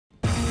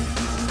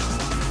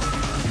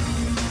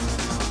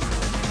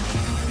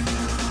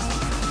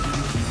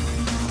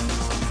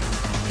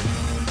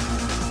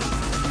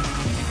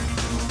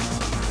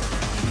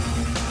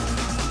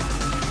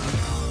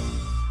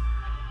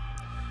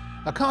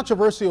A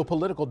controversial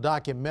political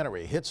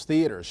documentary hits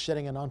theaters,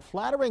 shedding an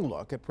unflattering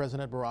look at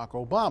President Barack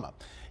Obama.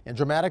 In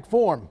dramatic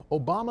form,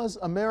 Obama's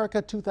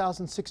America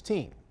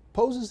 2016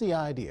 poses the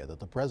idea that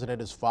the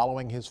president is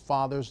following his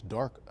father's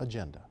dark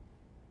agenda.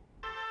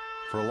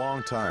 For a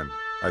long time,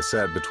 I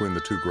sat between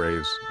the two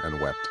graves and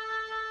wept.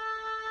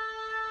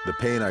 The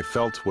pain I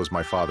felt was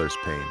my father's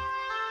pain.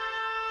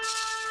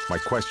 My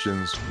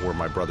questions were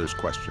my brother's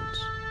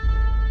questions.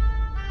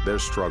 Their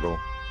struggle,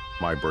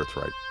 my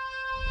birthright.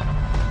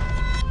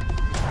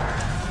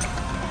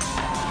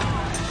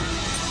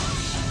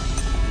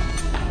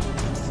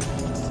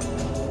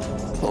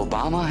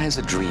 Obama has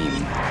a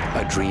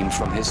dream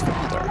from his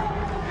father,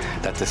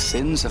 that the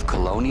sins of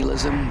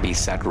colonialism be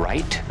set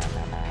right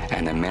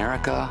and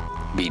America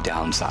be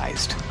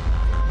downsized.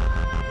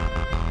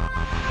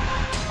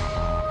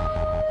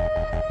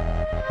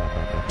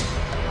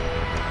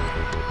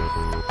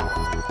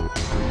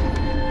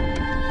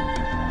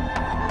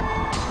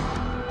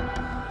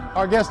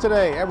 Our guest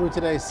today, Ebru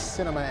today's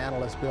cinema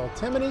analyst, Bill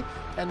Timoney.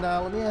 And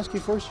let me ask you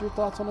first your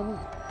thoughts on the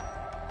movie.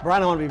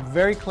 Brian, I want to be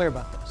very clear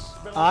about this.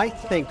 I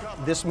think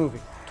this movie,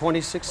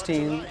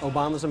 2016,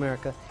 Obama's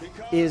America,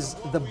 is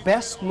the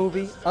best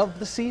movie of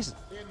the season.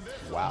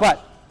 Wow.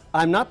 But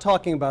I'm not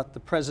talking about the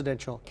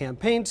presidential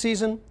campaign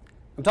season.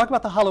 I'm talking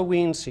about the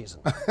Halloween season.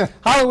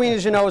 Halloween,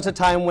 as you know, is a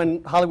time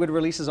when Hollywood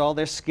releases all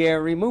their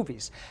scary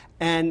movies.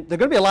 And there are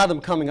going to be a lot of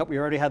them coming up. We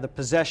already had The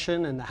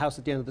Possession and The House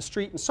at the End of the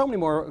Street, and so many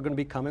more are going to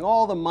be coming.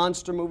 All the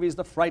monster movies,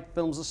 the fright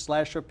films, the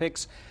slasher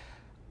picks.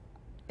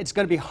 It's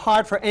going to be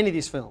hard for any of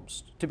these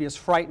films to be as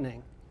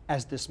frightening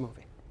as this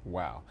movie.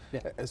 Wow.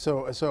 Yeah.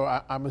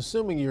 So I'm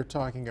assuming you're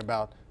talking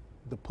about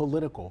the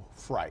political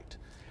fright,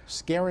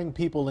 scaring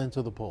people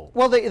into the polls.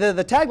 Well, the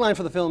tagline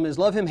for the film is,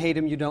 love him, hate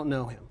him, you don't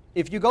know him.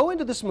 If you go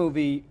into this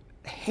movie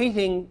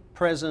hating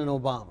President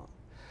Obama,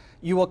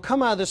 you will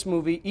come out of this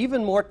movie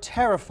even more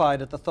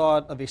terrified at the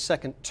thought of a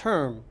second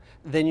term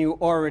than you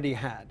already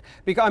had.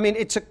 Because, I mean,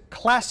 it's a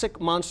classic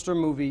monster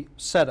movie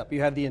setup. You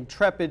have the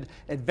intrepid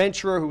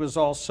adventurer who is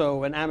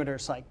also an amateur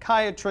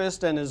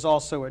psychiatrist and is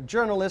also a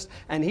journalist,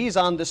 and he's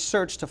on this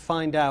search to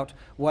find out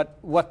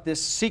what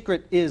this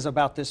secret is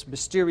about this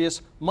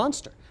mysterious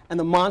monster. And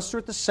the monster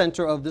at the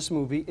center of this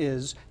movie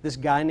is this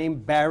guy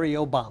named Barry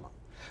Obama,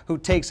 who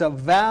takes a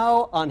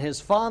vow on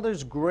his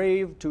father's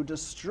grave to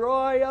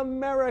destroy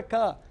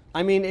America.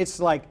 I mean, it's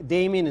like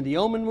Damien in the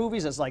Omen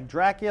movies, it's like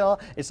Dracula,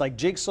 it's like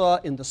Jigsaw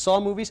in the Saw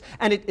movies,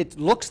 and it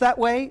looks that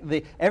way.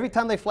 Every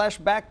time they flash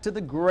back to the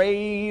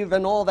grave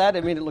and all that,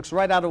 I mean, it looks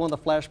right out of one of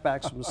the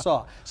flashbacks from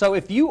Saw. So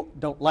if you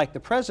don't like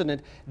the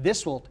president,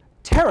 this will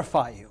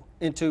terrify you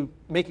into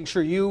making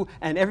sure you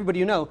and everybody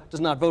you know does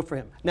not vote for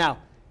him. Now,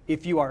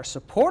 if you are a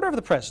supporter of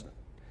the president,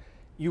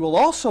 you will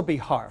also be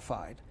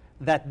horrified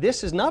that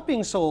this is not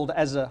being sold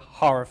as a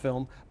horror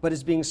film, but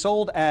is being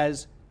sold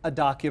as a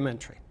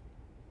documentary.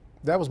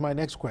 That was my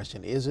next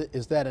question.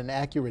 Is that an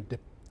accurate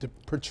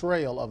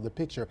portrayal of the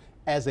picture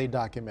as a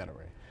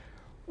documentary?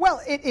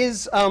 Well, it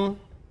is. The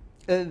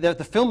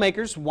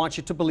filmmakers want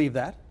you to believe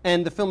that,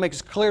 and the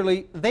filmmakers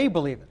clearly, they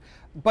believe it.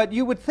 But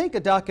you would think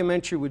a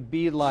documentary would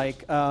be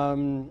like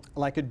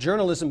a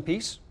journalism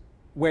piece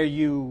where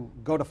you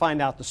go to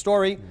find out the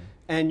story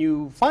and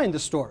you find the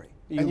story.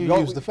 You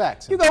use the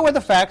facts. You go where the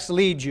facts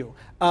lead you.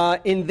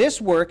 In this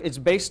work, it's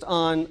based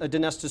on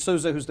Dinesh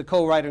D'Souza, who's the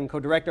co-writer and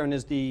co-director and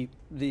is the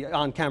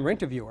on-camera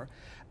interviewer.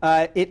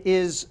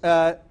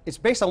 It's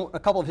based on a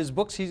couple of his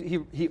books.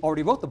 He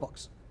already wrote the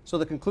books, so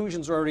the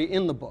conclusions are already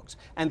in the books.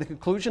 And the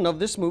conclusion of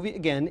this movie,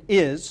 again,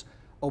 is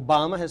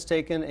Obama has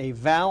taken a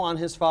vow on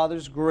his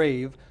father's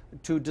grave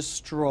to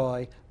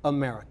destroy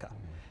America.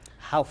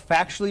 How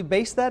factually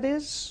based that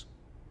is?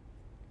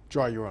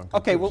 Draw your own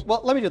conclusion. Okay,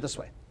 well, let me do it this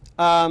way.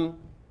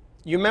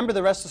 You remember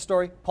the rest of the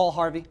story? Paul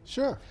Harvey?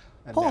 Sure.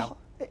 And Paul,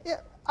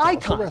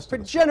 icon for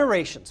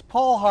generations.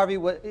 Paul Harvey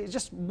was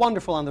just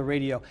wonderful on the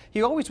radio.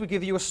 He always would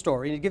give you a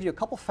story, and he'd give you a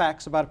couple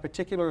facts about a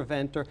particular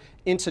event or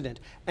incident.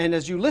 And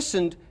as you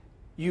listened,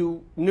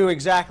 you knew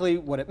exactly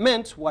what it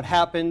meant, what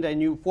happened,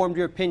 and you formed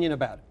your opinion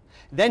about it.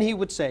 Then he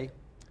would say,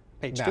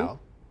 page 2,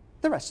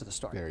 the rest of the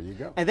story. There you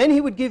go. And then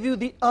he would give you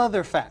the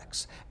other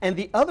facts. And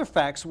the other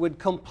facts would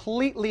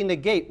completely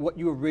negate what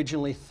you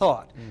originally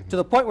thought, to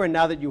the point where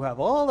now that you have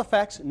all the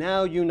facts,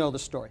 now you know the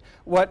story.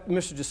 What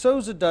Mr.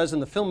 D'Souza does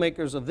and the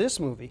filmmakers of this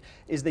movie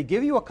is they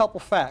give you a couple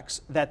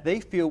facts that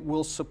they feel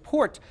will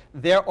support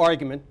their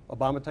argument,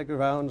 Obama took a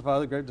vow on his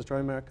father's grave, destroy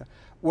America,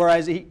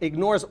 whereas he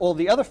ignores all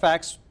the other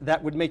facts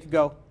that would make you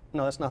go,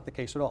 no, that's not the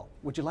case at all.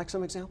 Would you like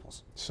some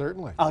examples?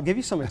 Certainly. I'll give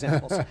you some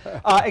examples.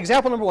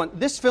 Example number 1.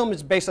 This film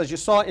is based, as you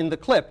saw in the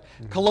clip,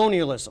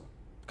 colonialism.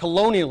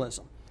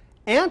 Colonialism.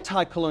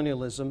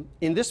 Anti-colonialism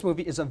in this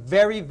movie is a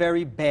very,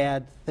 very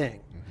bad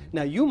thing.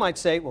 Now, you might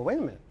say, well, wait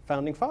a minute.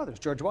 Founding fathers,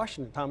 George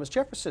Washington, Thomas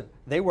Jefferson,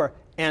 they were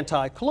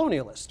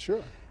anti-colonialists.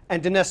 Sure.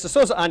 And Dinesh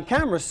D'Souza on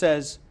camera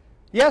says,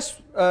 yes,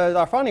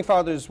 our founding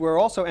fathers were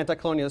also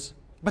anti-colonialists,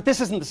 but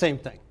this isn't the same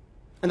thing.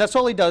 And that's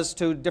all he does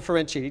to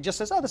differentiate. He just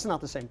says, oh, this is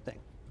not the same thing,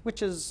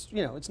 which is,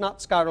 you know, it's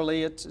not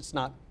scholarly, it's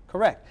not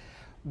correct.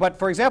 But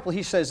for example,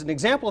 he says, an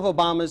example of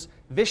Obama's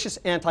vicious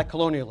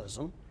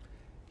anti-colonialism,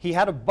 he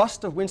had a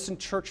bust of Winston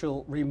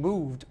Churchill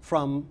removed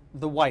from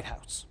the White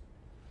House.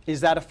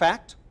 Is that a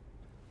fact?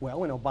 Well,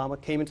 when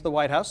Obama came into the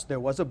White House, there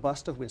was a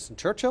bust of Winston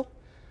Churchill.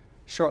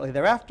 Shortly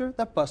thereafter,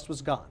 that bust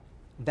was gone.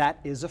 That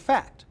is a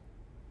fact.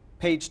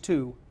 Page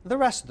 2, the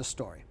rest of the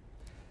story.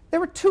 There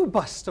were 2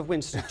 busts of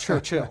Winston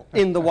Churchill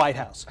in the White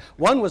House.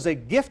 One was a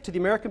gift to the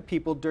American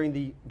people during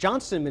the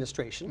Johnson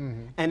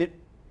administration, and it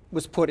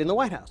was put in the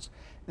White House.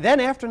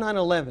 Then after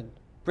 9/11,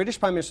 British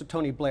Prime Minister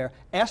Tony Blair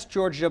asked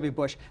George W.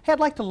 Bush, hey, I'd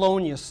like to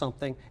loan you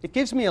something. It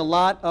gives me a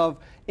lot of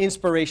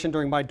inspiration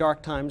during my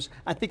dark times.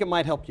 I think it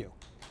might help you.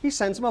 He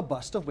sends him a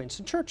bust of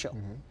Winston Churchill.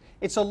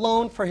 It's a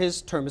loan for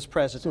his term as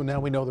president. So now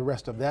we know the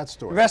rest of that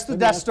story. The rest of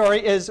that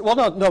story is, well,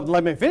 no,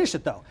 let me finish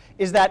it though,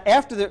 is that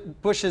after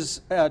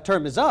Bush's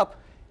term is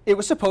up, it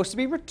was supposed to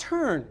be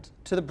returned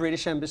to the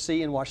British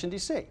Embassy in Washington,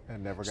 D.C.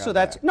 And never got so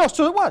that's, back. No,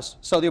 so it was.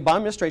 So the Obama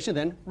administration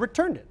then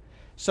returned it.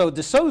 So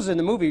De Souza in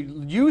the movie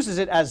uses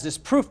it as this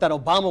proof that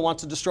Obama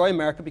wants to destroy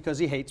America because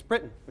he hates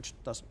Britain, which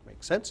doesn't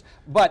make sense.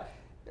 But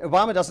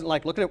Obama doesn't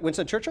like looking at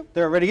Winston Churchill.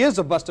 There already is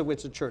a bust of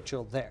Winston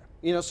Churchill there.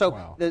 You know, so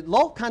Wow.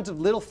 all kinds of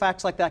little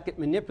facts like that get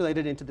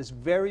manipulated into this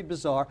very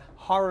bizarre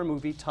horror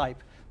movie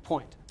type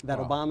point that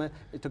Wow. Obama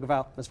took a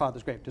vow from his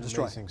father's grave to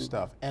destroy. Amazing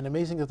stuff. And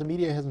amazing that the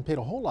media hasn't paid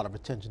a whole lot of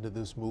attention to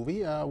this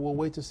movie. We'll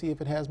wait to see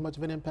if it has much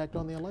of an impact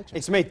on the election.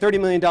 It's made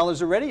 $30 million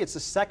already. It's the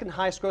second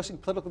highest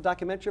grossing political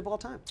documentary of all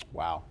time.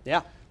 Wow.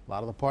 Yeah. A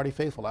lot of the party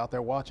faithful out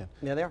there watching.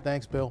 Yeah, they are.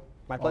 Thanks, Bill.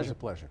 My Always pleasure. a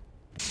pleasure.